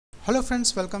Hello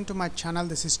friends, welcome to my channel.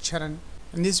 This is Charan.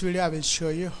 In this video I will show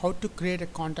you how to create a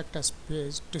contact us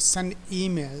page to send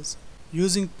emails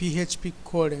using PHP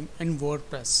coding in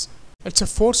WordPress. It's a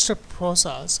 4-step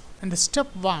process, and the step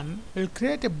 1 will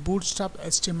create a Bootstrap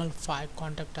HTML5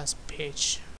 contact us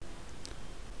page.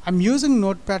 I'm using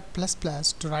Notepad++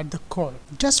 to write the code.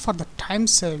 Just for the time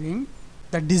saving,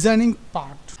 the designing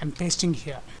part I'm pasting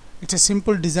here. It's a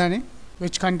simple designing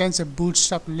which contains a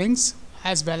Bootstrap links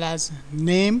as well as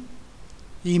name,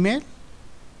 email,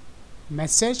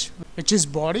 message which is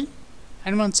body,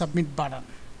 and one submit button.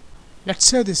 Let's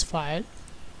save this file.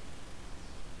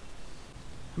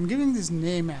 I'm giving this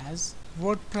name as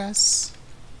WordPress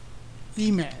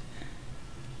email.php.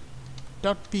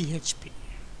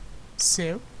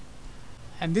 Save,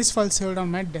 and this file saved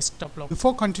on my desktop.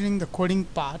 Before continuing the coding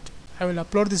part, I will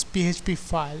upload this PHP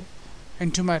file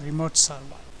into my remote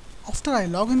server. After I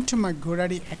log into my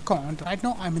GoDaddy account, right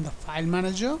now I'm in the file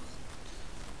manager.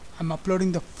 I'm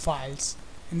uploading the files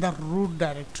in the root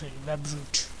directory,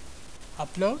 webroot.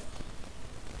 Upload,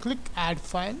 click add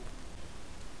file.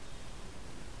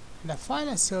 The file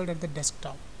is saved at the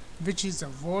desktop, which is a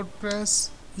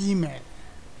WordPress email.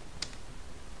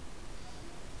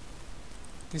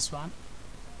 This one.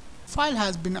 File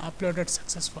has been uploaded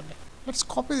successfully. Let's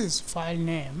copy this file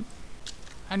name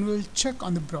and we'll check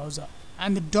on the browser.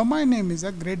 And the domain name is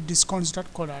a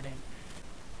greatdiscounts.co.in.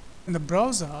 In the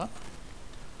browser,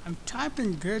 I'm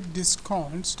typing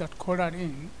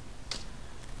greatdiscounts.co.in.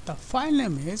 The file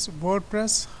name is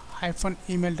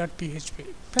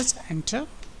wordpress-email.php. Press enter.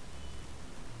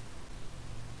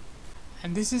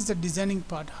 And this is the designing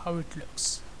part, how it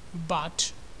looks.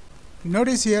 But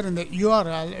notice here in the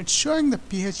URL, it's showing the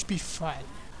PHP file.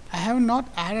 I have not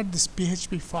added this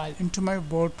PHP file into my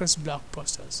WordPress blog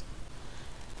posts,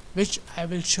 which I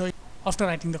will show you after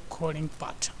writing the coding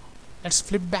part. Let's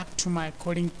flip back to my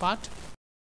coding part.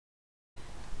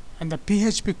 And the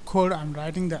PHP code, I'm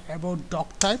writing the about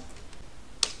doc type.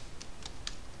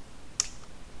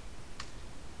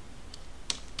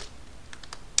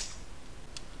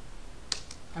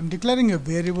 I'm declaring a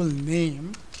variable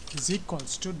name is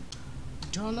equals to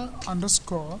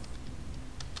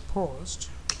 $_post.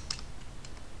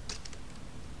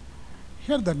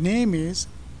 Here the name is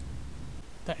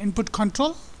the input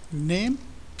control name.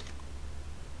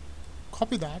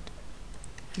 Copy that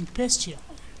and paste here.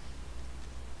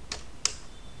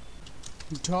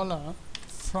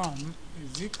 $from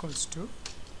is equals to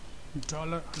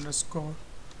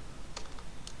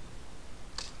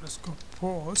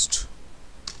 $_post.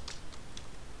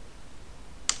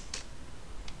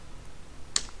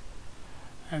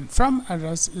 And from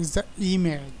address is the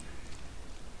email.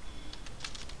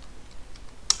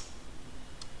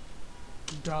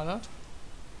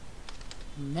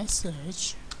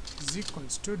 $message is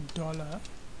equals to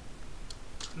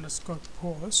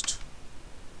 $_post.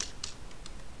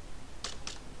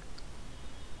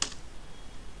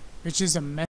 Which is a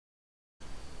message.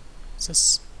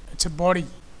 It's a body.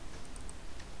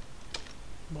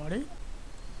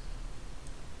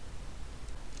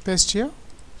 Paste here.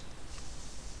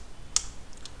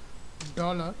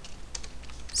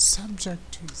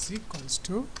 $subject is equals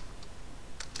to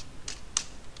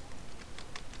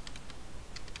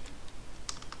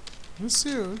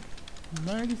received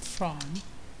mail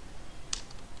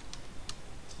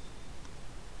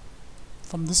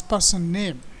from this person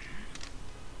name.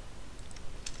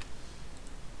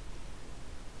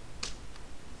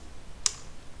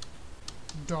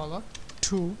 $2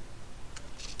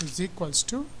 is equals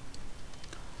to,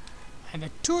 and the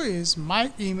 2 is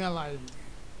my email ID,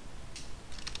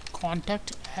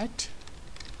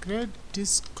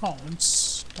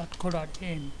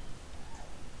 contact@greatdiscounts.co.in.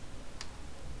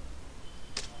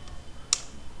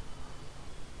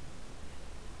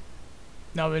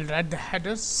 Now we'll write the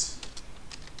headers.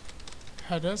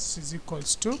 Headers is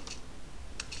equals to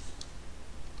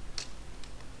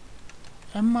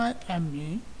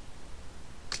MIME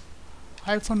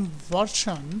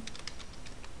 -version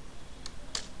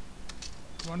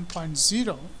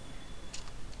 1.0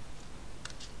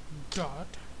 dot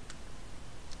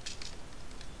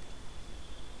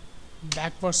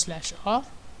 /r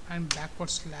and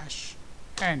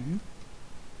 /n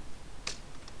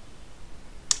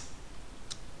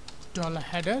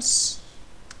 $headers.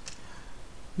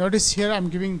 Notice here I'm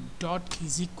giving dot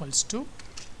is equals to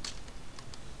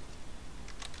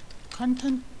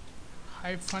content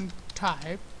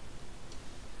 -type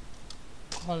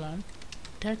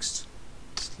text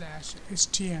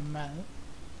 /html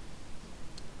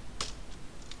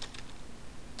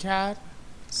char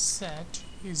set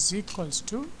is equals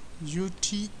to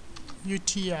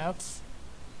utf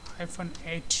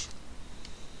 -8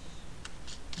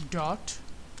 dot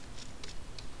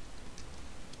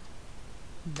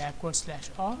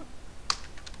 /r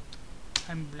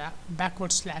and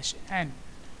 /n,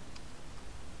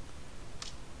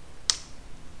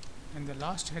 and the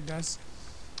last headers,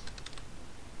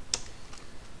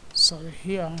 sorry,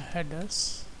 here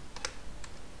headers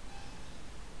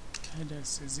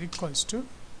is equals to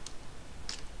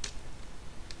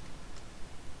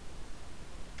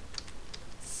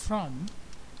from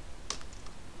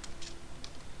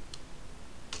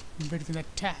between the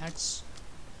tags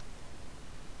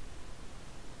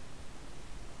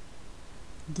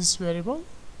this variable,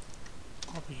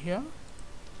 copy here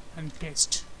and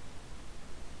paste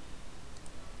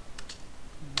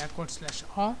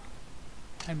 /r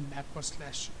and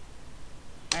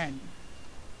 /n.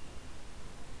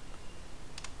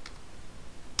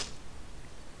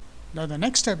 Now the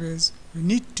next step is we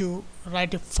need to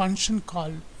write a function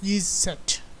called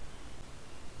isSet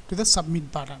to the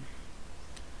submit button,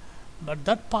 but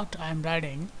that part I am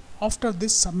writing after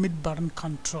this submit button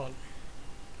control,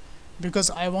 because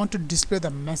I want to display the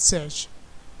message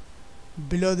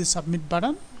below the submit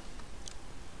button.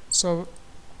 So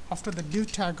after the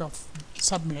div tag of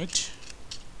submit,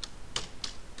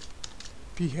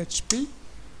 PHP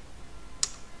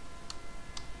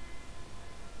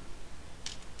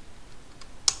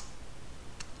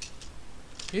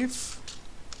if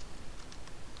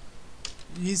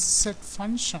isSet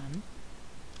function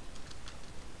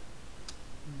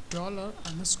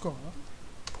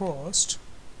 $_post,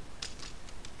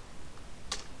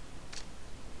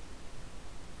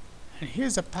 and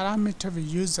here's a parameter we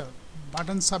use a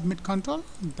button submit control,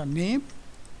 the name,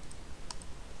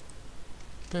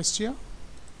 paste here,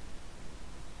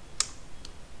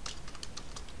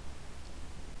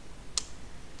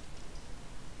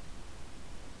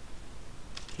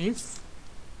 if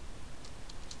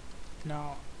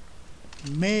now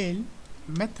mail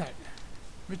method,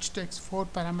 which takes 4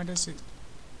 parameters, is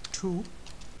 $,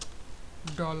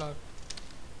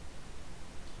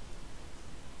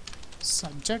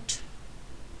 $subject,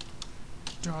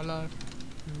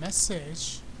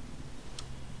 $message,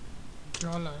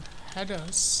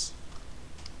 $headers,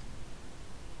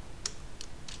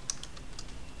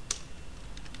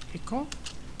 echo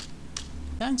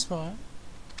thanks for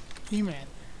email.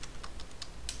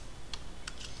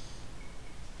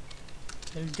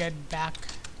 We'll get back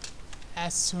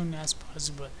as soon as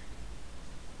possible.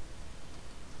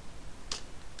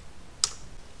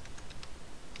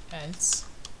 Else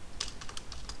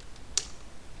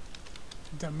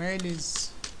the mail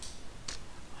is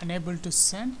unable to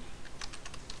send,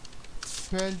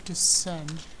 failed to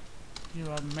send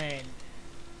your mail.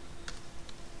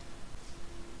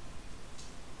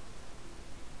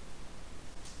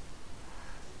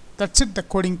 That's it, the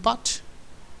coding part.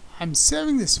 I'm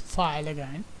saving this file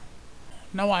again.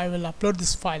 Now I will upload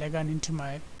this file again into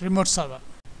my remote server.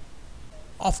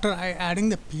 After adding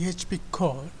the PHP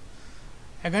code,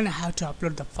 again I have to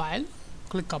upload the file.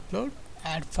 Click upload,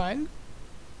 add file.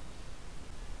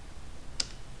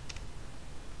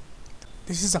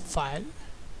 This is a file,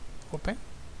 open.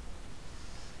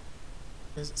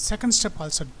 The second step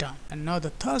also done, and now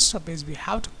the third step is we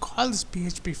have to call this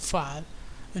PHP file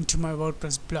into my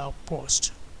WordPress blog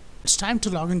post. It's time to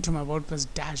log into my WordPress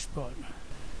dashboard.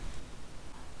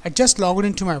 I just logged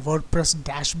into my WordPress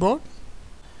dashboard.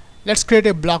 Let's create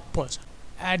a blog post.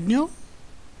 Add new.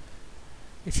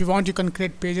 If you want, you can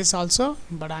create pages also,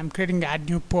 but I'm creating add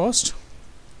new post.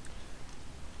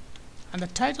 And the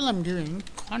title I'm giving,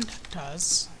 contact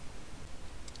us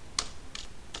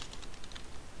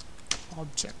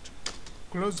object.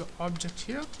 Close the object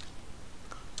here.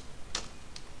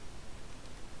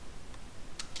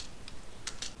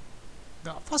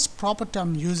 The first property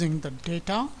I'm using, the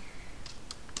data,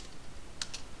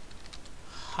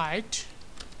 height,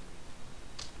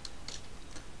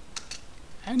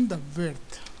 and the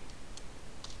width.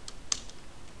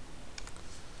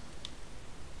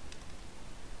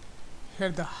 Here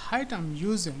the height I'm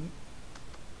using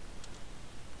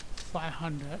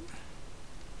 500,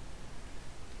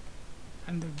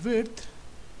 and the width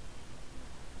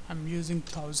I'm using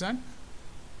 1000.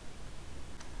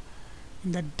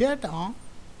 In the data,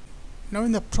 now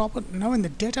in the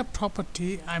data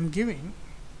property I'm giving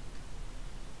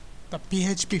the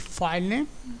PHP file name,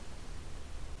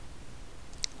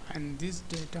 and this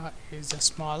data is a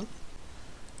small, it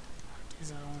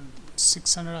is around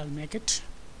 600. I'll make it.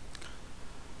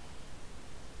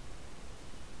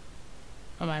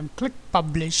 Now I'm click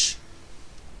publish.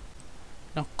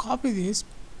 Now copy this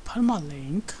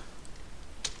permalink,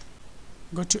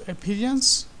 go to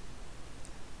appearance,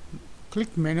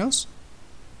 Click menus.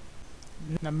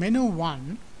 The menu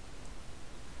 1,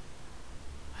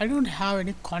 I don't have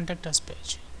any contact us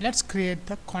page. Let's create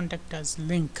the contact us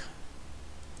link.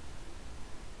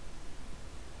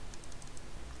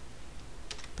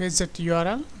 Paste that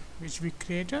URL which we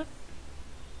created,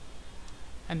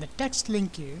 and the text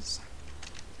link is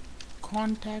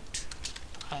contact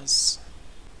us.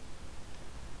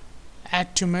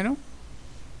 Add to menu.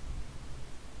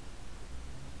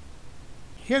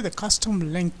 Here the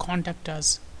custom link contact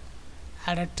us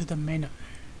added to the menu.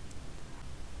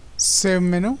 Save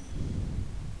menu.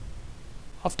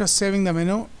 After saving the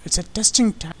menu, it's a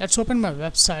testing time. Let's open my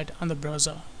website on the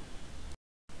browser.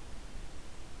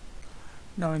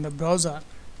 Now in the browser,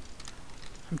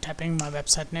 I'm typing my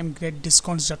website name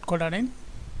greatdiscounts.co.in.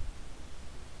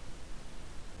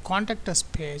 Contact us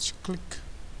page, click.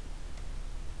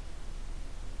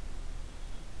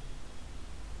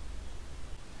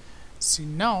 See,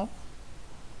 now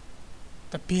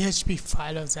the PHP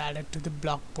file is added to the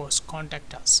blog post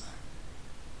contact us.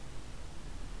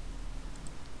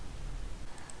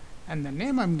 And the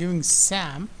name I'm giving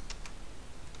Sam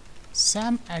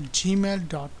at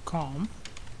gmail.com.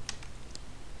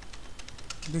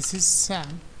 This is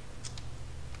Sam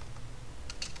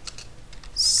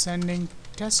sending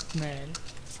test mail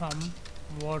from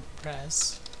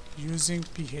WordPress using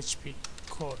PHP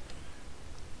code.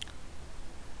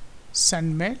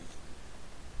 Send mail.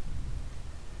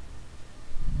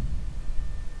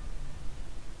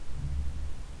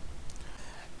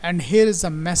 And here is the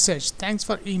message: thanks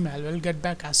for email, we'll get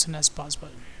back as soon as possible.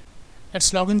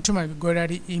 Let's log into my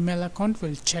GoDaddy email account.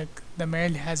 We'll check the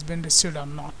mail has been received or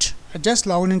not. I just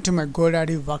logged into my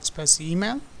GoDaddy workspace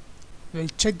email. We'll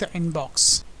check the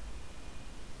inbox.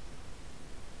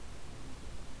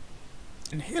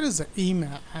 And here is the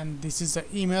email, and this is the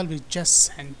email we just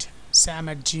sent. Sam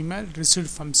at Gmail, received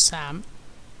from Sam.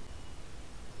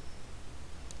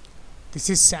 This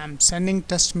is Sam sending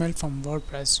test mail from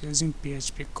WordPress using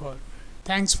PHP code.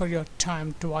 Thanks for your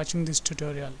time to watching this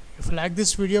tutorial. If you like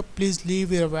this video, please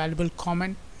leave your valuable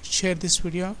comment, share this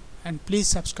video, and please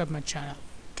subscribe my channel.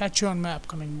 Catch you on my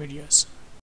upcoming videos.